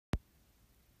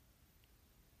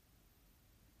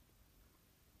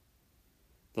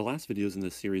The last videos in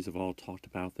this series have all talked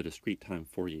about the discrete-time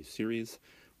Fourier series.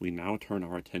 We now turn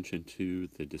our attention to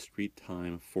the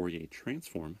discrete-time Fourier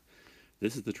transform.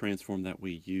 This is the transform that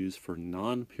we use for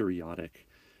non-periodic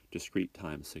discrete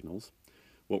time signals.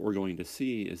 What we're going to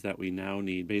see is that we now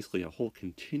need basically a whole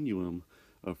continuum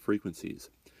of frequencies.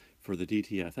 For the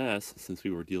DTFS, since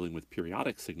we were dealing with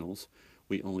periodic signals,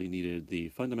 we only needed the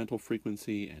fundamental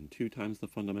frequency and 2 times the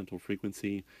fundamental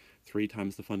frequency, 3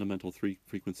 times the fundamental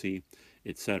frequency,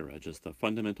 etc. Just the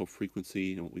fundamental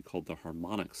frequency and what we call the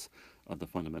harmonics of the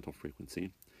fundamental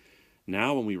frequency.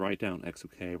 Now when we write down x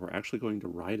of k, we're actually going to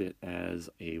write it as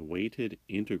a weighted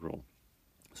integral.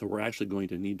 So we're actually going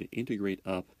to need to integrate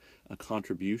up a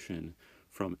contribution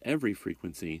from every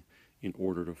frequency in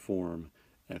order to form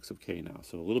x of k now.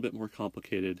 So a little bit more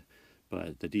complicated,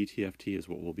 but the DTFT is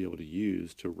what we'll be able to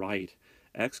use to write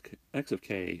x of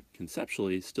k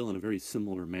conceptually still in a very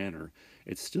similar manner.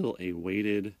 It's still a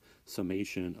weighted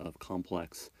summation of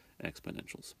complex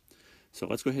exponentials. So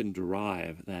let's go ahead and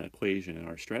derive that equation, and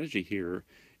our strategy here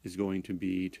is going to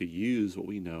be to use what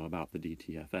we know about the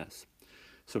DTFS.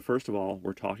 So first of all,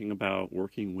 we're talking about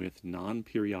working with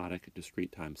non-periodic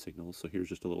discrete time signals. So here's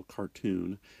just a little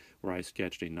cartoon where I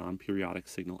sketched a non-periodic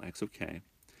signal x of k.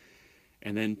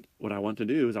 And then what I want to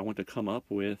do is I want to come up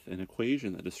with an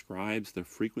equation that describes the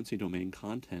frequency domain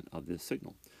content of this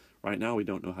signal. Right now we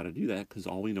don't know how to do that because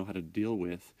all we know how to deal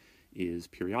with is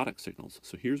periodic signals.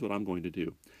 So here's what I'm going to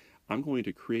do. I'm going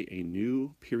to create a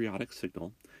new periodic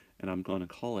signal, and I'm going to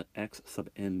call it x sub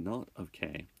n naught of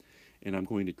k. And I'm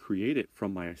going to create it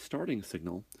from my starting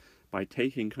signal by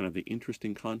taking kind of the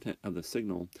interesting content of the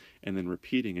signal and then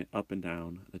repeating it up and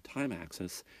down the time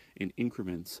axis in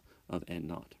increments of n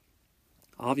naught.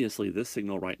 Obviously, this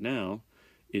signal right now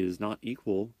is not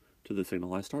equal to the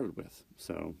signal I started with.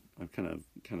 So I've kind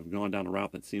of gone down a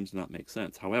route that seems to not make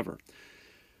sense. However,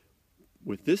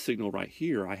 with this signal right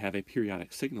here, I have a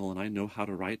periodic signal, and I know how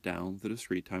to write down the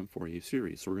discrete-time Fourier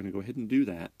series. So we're going to go ahead and do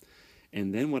that.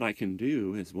 And then what I can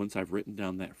do is, once I've written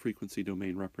down that frequency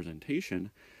domain representation,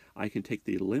 I can take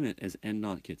the limit as n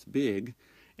naught gets big,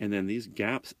 and then these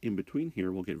gaps in between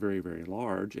here will get very, very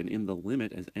large, and in the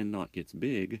limit as n naught gets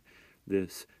big,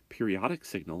 this periodic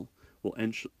signal will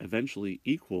eventually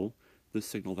equal the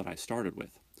signal that I started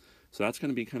with. So that's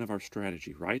going to be kind of our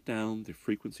strategy. Write down the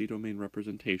frequency domain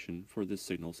representation for this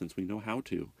signal, since we know how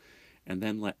to, and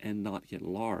then let n naught get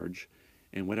large,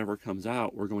 and whatever comes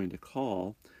out we're going to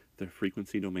call the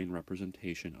frequency domain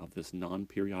representation of this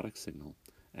non-periodic signal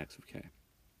x of k.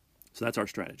 So that's our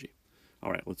strategy.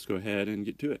 All right, let's go ahead and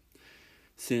get to it.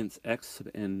 Since x sub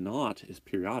n naught is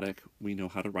periodic, we know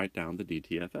how to write down the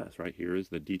DTFS. Right here is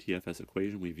the DTFS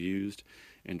equation we've used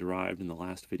and derived in the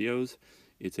last videos.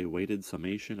 It's a weighted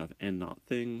summation of n naught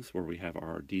things where we have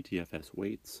our DTFS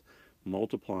weights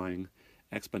multiplying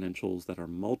exponentials that are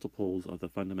multiples of the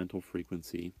fundamental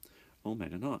frequency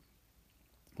omega naught.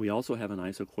 We also have a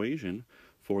nice equation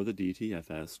for the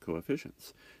DTFS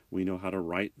coefficients. We know how to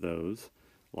write those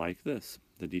like this.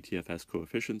 The DTFS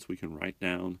coefficients we can write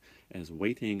down as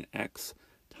weighting x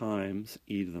times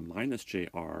e to the minus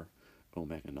jr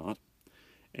omega naught.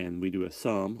 And we do a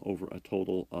sum over a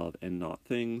total of n naught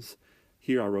things.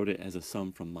 Here I wrote it as a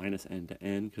sum from minus n to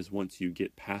n, because once you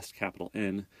get past capital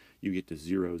N, you get to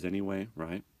zeros anyway,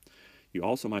 right? You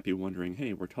also might be wondering,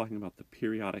 hey, we're talking about the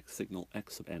periodic signal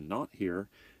x of n naught here,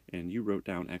 and you wrote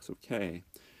down x of k.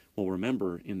 Well,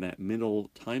 remember, in that middle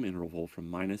time interval from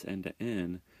minus n to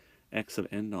n, x of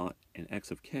n naught and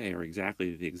x of k are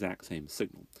exactly the exact same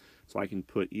signal. So I can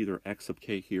put either x of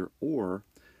k here or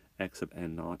x of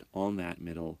n naught on that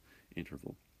middle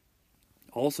interval.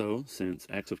 Also, since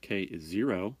x of k is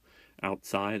 0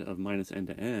 outside of minus n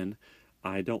to n,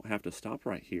 I don't have to stop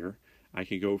right here. I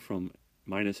can go from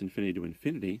minus infinity to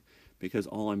infinity, because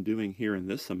all I'm doing here in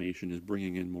this summation is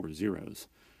bringing in more zeros,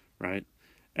 right?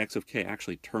 X of k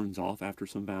actually turns off after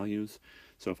some values.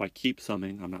 So if I keep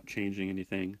summing, I'm not changing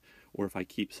anything, or if I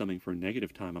keep summing for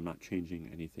negative time, I'm not changing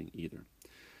anything either.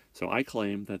 So I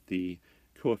claim that the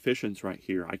coefficients right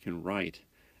here I can write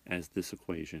as this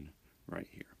equation right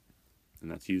here. And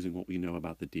that's using what we know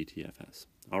about the DTFS.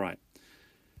 All right.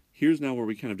 Here's now where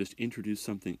we kind of just introduce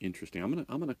something interesting.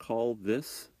 I'm gonna call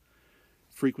this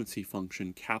frequency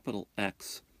function capital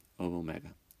X of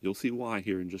omega. You'll see why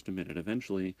here in just a minute.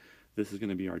 Eventually, this is going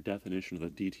to be our definition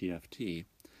of the DTFT.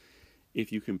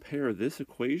 If you compare this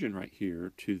equation right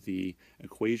here to the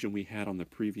equation we had on the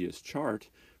previous chart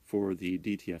for the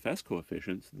DTFS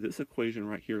coefficients, this equation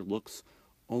right here looks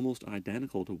almost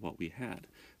identical to what we had.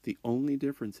 The only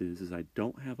difference is I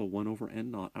don't have a 1 over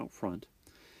n naught out front,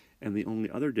 and the only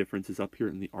other difference is up here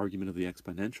in the argument of the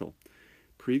exponential.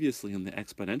 Previously in the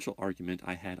exponential argument,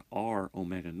 I had r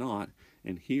omega naught,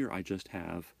 and here I just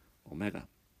have omega.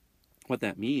 What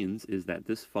that means is that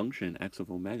this function, x of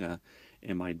omega,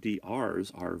 and my dr's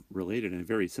are related in a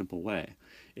very simple way.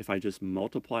 If I just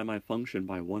multiply my function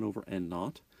by 1 over n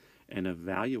naught and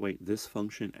evaluate this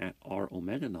function at r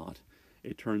omega naught,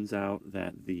 it turns out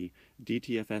that the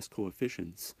DTFS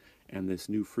coefficients and this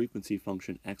new frequency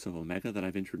function x of omega that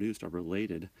I've introduced are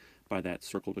related by that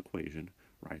circled equation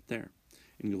right there.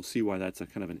 And you'll see why that's a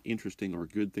kind of an interesting or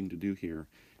good thing to do here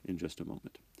in just a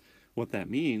moment. What that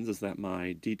means is that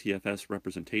my DTFS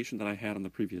representation that I had on the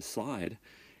previous slide,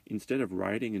 instead of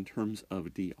writing in terms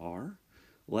of dr,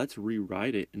 let's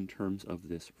rewrite it in terms of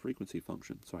this frequency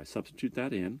function. So I substitute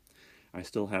that in. I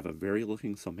still have a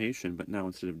very-looking summation, but now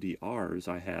instead of dr's,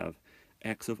 I have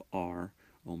x of r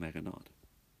omega naught.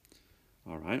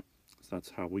 All right, so that's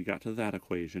how we got to that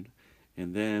equation.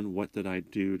 And then what did I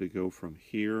do to go from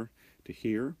here to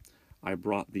here? I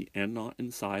brought the n naught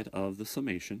inside of the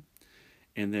summation.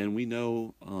 And then we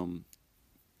know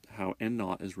how n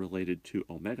naught is related to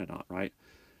omega naught, right?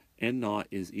 N naught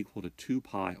is equal to 2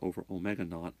 pi over omega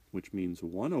naught, which means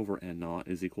 1 over n naught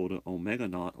is equal to omega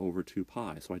naught over 2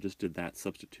 pi. So I just did that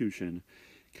substitution,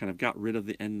 kind of got rid of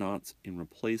the n naughts in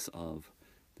place of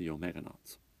the omega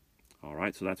naughts. All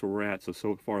right, so that's where we're at.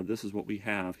 So far, this is what we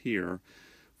have here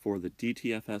for the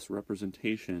DTFS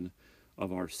representation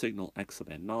of our signal x of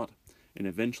n naught. And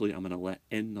eventually, I'm going to let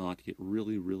n naught get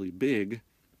really, really big,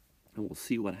 and we'll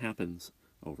see what happens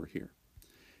over here.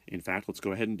 In fact, let's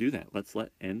go ahead and do that. Let's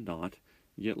let n naught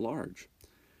get large.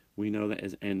 We know that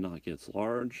as n naught gets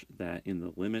large, that in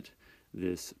the limit,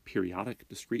 this periodic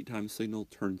discrete time signal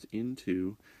turns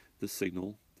into the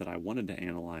signal that I wanted to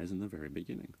analyze in the very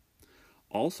beginning.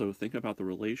 Also, think about the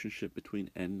relationship between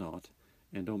n naught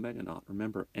and omega naught.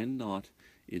 Remember, n naught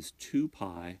is 2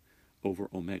 pi over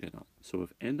omega naught. So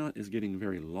if n naught is getting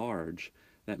very large,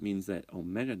 that means that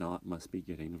omega naught must be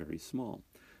getting very small.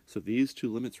 So these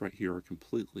two limits right here are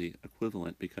completely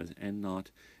equivalent because n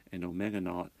naught and omega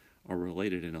naught are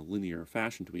related in a linear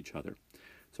fashion to each other.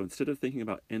 So instead of thinking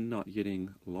about n naught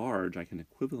getting large, I can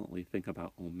equivalently think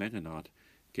about omega naught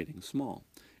getting small.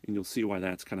 And you'll see why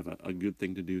that's kind of a good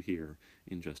thing to do here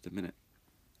in just a minute.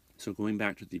 So going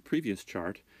back to the previous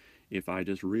chart, if I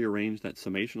just rearrange that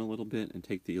summation a little bit and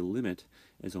take the limit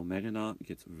as omega naught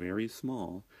gets very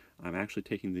small, I'm actually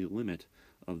taking the limit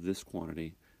of this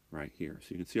quantity right here. So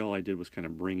you can see all I did was kind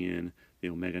of bring in the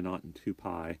omega naught and 2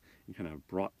 pi and kind of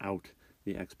brought out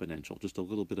the exponential. Just a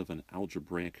little bit of an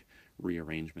algebraic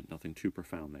rearrangement, nothing too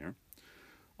profound there.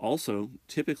 Also,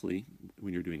 typically,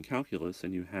 when you're doing calculus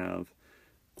and you have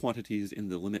quantities in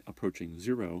the limit approaching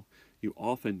 0, you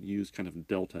often use kind of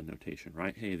delta notation,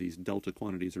 right? Hey, these delta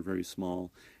quantities are very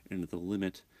small, and the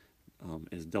limit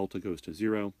as delta goes to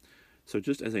 0. So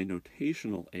just as a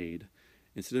notational aid,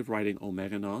 instead of writing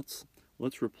omega naughts,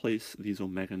 let's replace these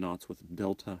omega naughts with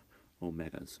delta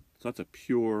omegas. So that's a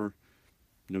pure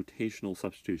notational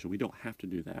substitution. We don't have to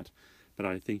do that, but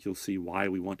I think you'll see why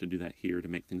we want to do that here to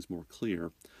make things more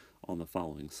clear on the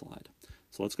following slide.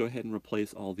 So let's go ahead and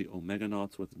replace all the omega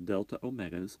naughts with delta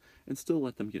omegas and still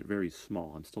let them get very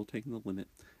small. I'm still taking the limit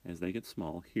as they get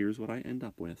small. Here's what I end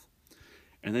up with.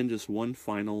 And then just one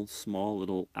final small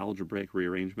little algebraic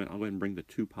rearrangement. I'll go ahead and bring the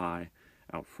 2 pi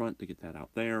out front to get that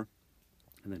out there.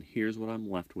 And then here's what I'm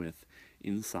left with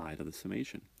inside of the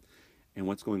summation. And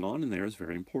what's going on in there is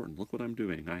very important. Look what I'm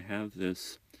doing. I have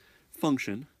this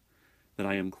function that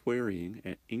I am querying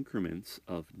at increments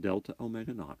of delta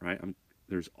omega naught, right?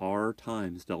 There's r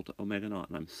times delta omega naught,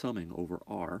 and I'm summing over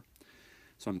r.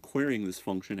 So I'm querying this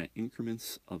function at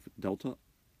increments of delta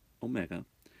omega.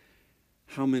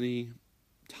 How many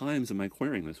times am I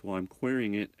querying this? Well, I'm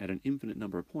querying it at an infinite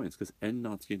number of points because n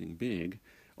naught's getting big,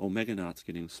 omega naught's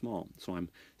getting small. So I'm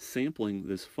sampling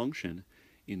this function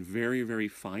in very, very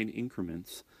fine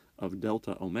increments of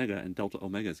delta omega, and delta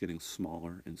omega is getting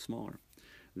smaller and smaller.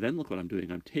 Then look what I'm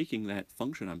doing. I'm taking that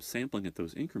function, I'm sampling at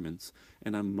those increments,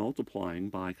 and I'm multiplying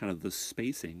by kind of the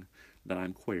spacing that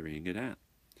I'm querying it at.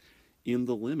 In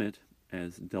the limit,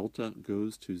 as delta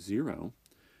goes to 0,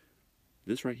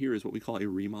 this right here is what we call a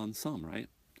Riemann sum, right?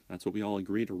 That's what we all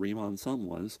agreed a Riemann sum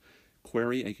was.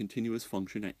 Query a continuous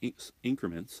function at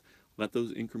increments, let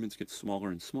those increments get smaller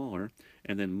and smaller,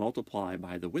 and then multiply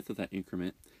by the width of that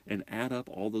increment and add up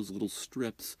all those little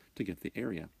strips to get the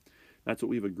area. That's what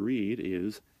we've agreed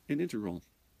is an integral.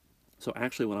 So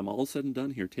actually, when I'm all said and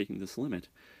done here taking this limit,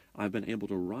 I've been able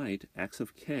to write x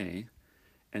of k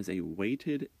as a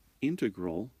weighted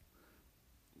integral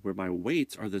where my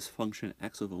weights are this function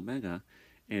x of omega,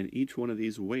 and each one of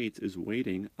these weights is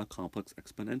weighting a complex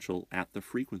exponential at the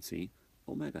frequency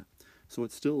omega. So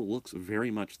it still looks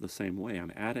very much the same way.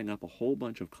 I'm adding up a whole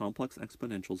bunch of complex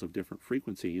exponentials of different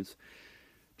frequencies.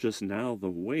 Just now the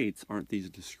weights aren't these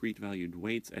discrete valued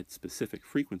weights at specific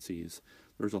frequencies.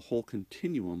 There's a whole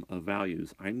continuum of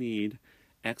values. I need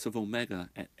x of omega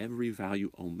at every value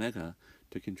omega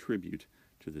to contribute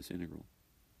to this integral.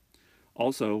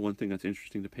 Also, one thing that's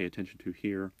interesting to pay attention to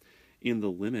here, in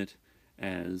the limit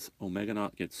as omega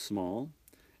naught gets small,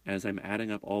 as I'm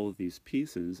adding up all of these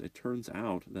pieces, it turns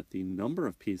out that the number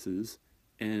of pieces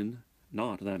n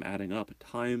naught that I'm adding up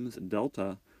times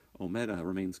delta omega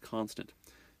remains constant.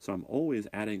 So I'm always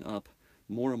adding up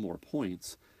more and more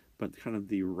points, but kind of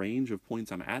the range of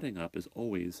points I'm adding up is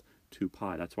always 2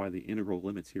 pi. That's why the integral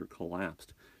limits here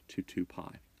collapsed to 2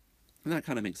 pi. And that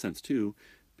kind of makes sense too,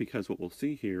 because what we'll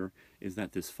see here is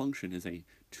that this function is a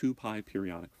 2 pi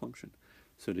periodic function.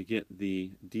 So to get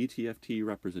the DTFT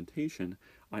representation,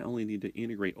 I only need to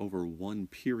integrate over one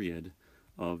period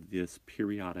of this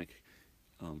periodic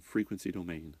frequency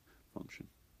domain function.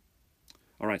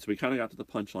 All right, so we kind of got to the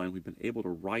punchline. We've been able to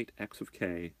write x of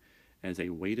k as a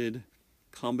weighted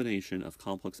combination of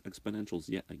complex exponentials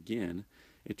yet again.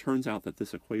 It turns out that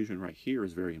this equation right here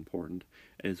is very important,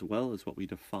 as well as what we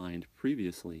defined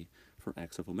previously for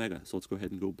x of omega. So let's go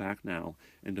ahead and go back now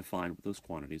and define what those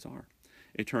quantities are.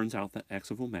 It turns out that x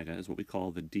of omega is what we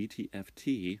call the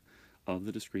DTFT of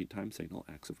the discrete time signal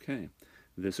x of k.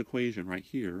 This equation right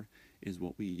here is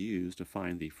what we use to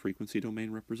find the frequency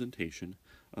domain representation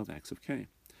of x of k.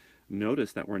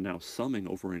 Notice that we're now summing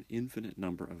over an infinite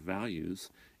number of values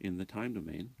in the time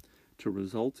domain to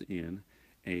result in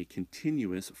a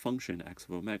continuous function x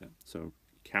of omega. So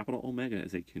capital omega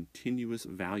is a continuous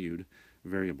valued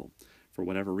variable. For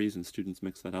whatever reason, students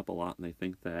mix that up a lot and they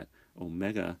think that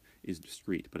omega is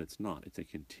discrete, but it's not. It's a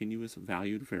continuous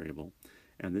valued variable,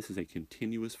 and this is a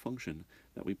continuous function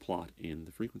that we plot in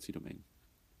the frequency domain.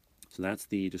 So that's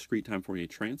the discrete time Fourier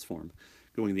transform.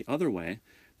 Going the other way,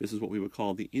 this is what we would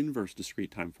call the inverse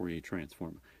discrete time Fourier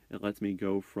transform. It lets me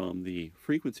go from the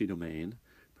frequency domain,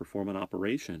 perform an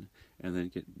operation, and then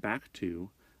get back to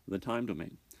the time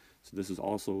domain. So this is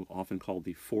also often called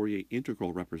the Fourier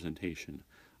integral representation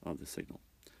of the signal.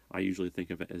 I usually think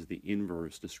of it as the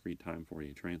inverse discrete time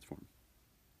Fourier transform.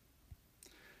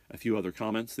 A few other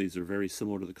comments. These are very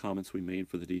similar to the comments we made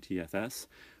for the DTFS.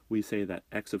 We say that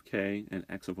x of k and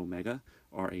x of omega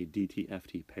are a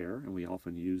DTFT pair, and we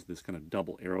often use this kind of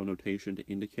double arrow notation to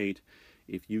indicate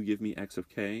if you give me x of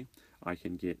k, I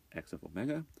can get x of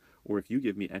omega, or if you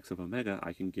give me x of omega,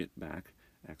 I can get back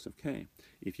x of k.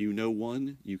 If you know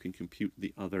one, you can compute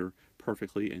the other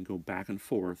perfectly and go back and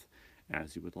forth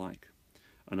as you would like.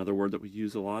 Another word that we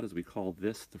use a lot is we call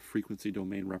this the frequency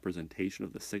domain representation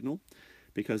of the signal,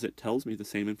 because it tells me the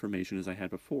same information as I had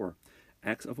before.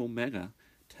 X of omega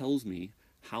tells me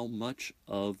how much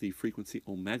of the frequency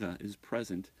omega is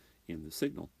present in the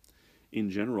signal. In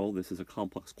general, this is a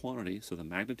complex quantity, so the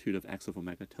magnitude of x of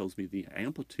omega tells me the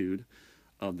amplitude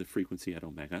of the frequency at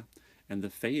omega, and the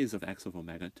phase of x of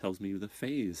omega tells me the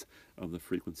phase of the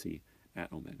frequency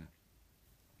at omega.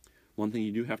 One thing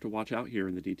you do have to watch out here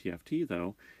in the DTFT,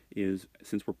 though, is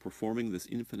since we're performing this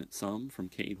infinite sum from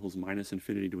k equals minus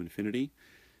infinity to infinity,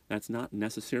 that's not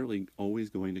necessarily always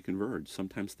going to converge.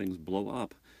 Sometimes things blow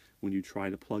up when you try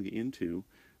to plug into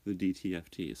the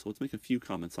DTFT. So let's make a few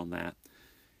comments on that.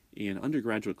 In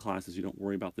undergraduate classes, you don't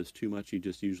worry about this too much. You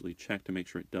just usually check to make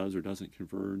sure it does or doesn't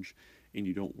converge, and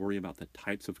you don't worry about the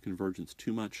types of convergence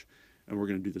too much. And we're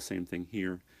going to do the same thing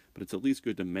here, but it's at least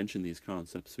good to mention these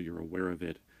concepts so you're aware of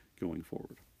it going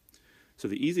forward. So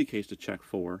the easy case to check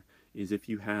for is if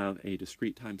you have a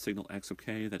discrete time signal x of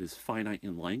k that is finite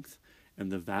in length,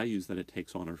 and the values that it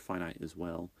takes on are finite as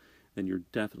well, then you're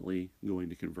definitely going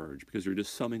to converge, because you're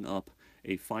just summing up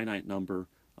a finite number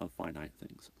of finite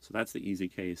things. So that's the easy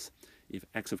case if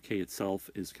x of k itself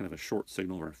is kind of a short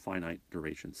signal or a finite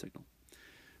duration signal.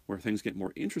 Where things get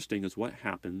more interesting is what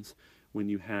happens when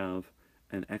you have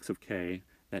an x of k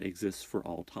that exists for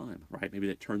all time, right? Maybe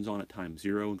that turns on at time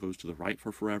 0 and goes to the right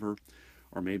for forever,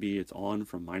 or maybe it's on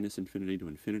from minus infinity to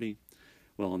infinity.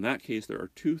 Well, in that case, there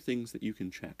are two things that you can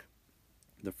check.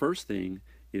 The first thing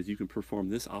is you can perform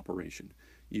this operation.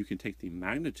 You can take the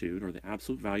magnitude, or the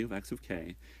absolute value of x of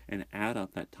k, and add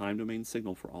up that time domain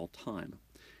signal for all time.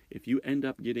 If you end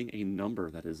up getting a number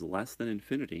that is less than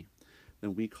infinity,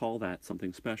 then we call that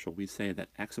something special. We say that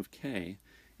x of k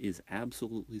is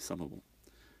absolutely summable.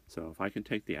 So if I can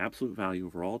take the absolute value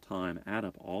over all time, add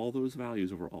up all those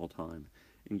values over all time,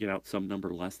 and get out some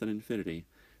number less than infinity,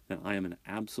 then I am an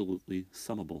absolutely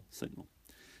summable signal.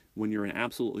 When you're an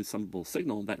absolutely summable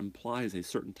signal, that implies a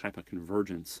certain type of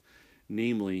convergence.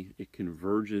 Namely, it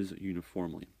converges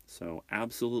uniformly. So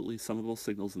absolutely summable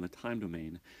signals in the time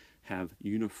domain have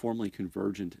uniformly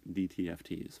convergent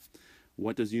DTFTs.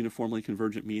 What does uniformly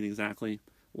convergent mean exactly?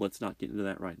 Let's not get into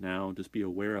that right now. Just be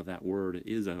aware of that word. It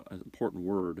is an important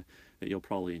word that you'll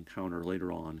probably encounter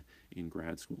later on in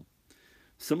grad school.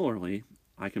 Similarly,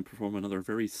 I can perform another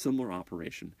very similar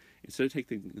operation. Instead of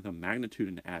taking the magnitude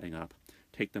and adding up,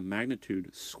 take the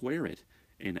magnitude, square it,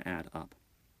 and add up.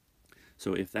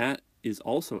 So if that is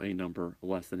also a number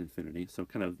less than infinity, so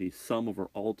kind of the sum over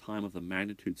all time of the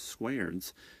magnitude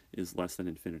squareds is less than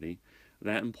infinity,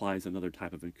 that implies another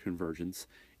type of convergence.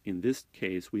 In this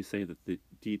case, we say that the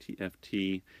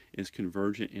DTFT is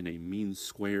convergent in a mean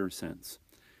square sense.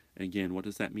 Again, what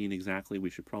does that mean exactly? We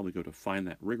should probably go define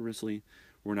that rigorously.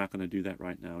 We're not going to do that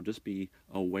right now. Just be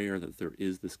aware that there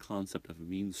is this concept of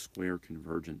mean square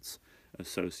convergence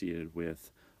associated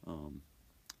with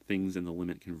things in the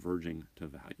limit converging to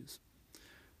values.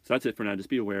 So that's it for now. Just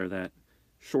be aware that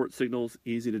short signals,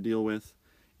 easy to deal with.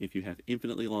 If you have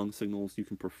infinitely long signals, you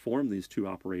can perform these two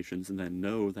operations and then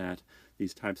know that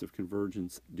these types of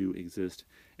convergence do exist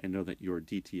and know that your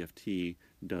DTFT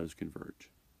does converge.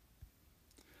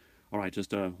 All right,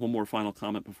 just one more final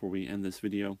comment before we end this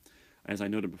video. As I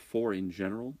noted before, in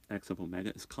general, x of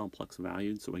omega is complex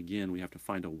valued. So again, we have to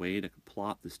find a way to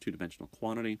plot this two-dimensional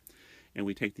quantity. And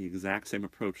we take the exact same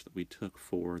approach that we took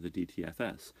for the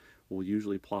DTFS. We'll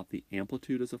usually plot the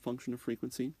amplitude as a function of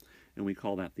frequency, and we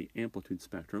call that the amplitude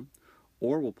spectrum.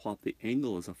 Or we'll plot the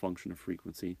angle as a function of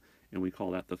frequency, and we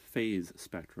call that the phase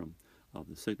spectrum of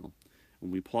the signal.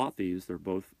 When we plot these, they're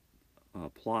both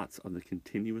plots of the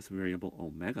continuous variable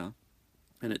omega.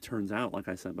 And it turns out, like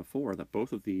I said before, that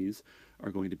both of these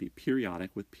are going to be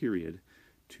periodic with period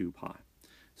 2 pi.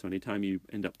 So anytime you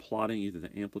end up plotting either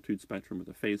the amplitude spectrum or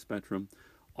the phase spectrum,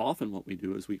 often what we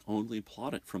do is we only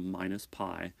plot it from minus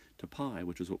pi to pi,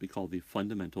 which is what we call the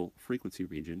fundamental frequency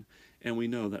region. And we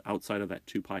know that outside of that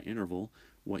 2 pi interval,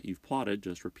 what you've plotted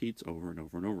just repeats over and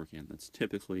over and over again. That's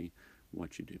typically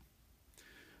what you do.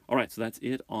 All right, so that's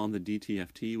it on the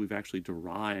DTFT. We've actually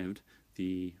derived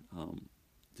the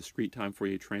discrete-time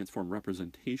Fourier transform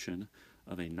representation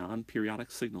of a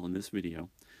non-periodic signal in this video.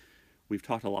 We've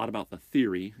talked a lot about the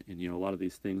theory and a lot of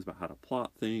these things about how to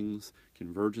plot things,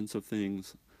 convergence of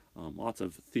things, lots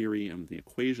of theory, and the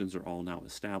equations are all now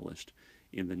established.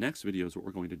 In the next videos, what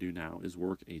we're going to do now is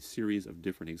work a series of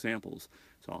different examples.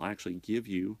 So I'll actually give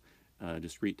you a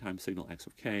discrete time signal x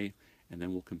of k, and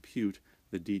then we'll compute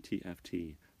the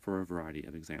DTFT for a variety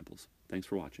of examples. Thanks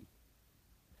for watching.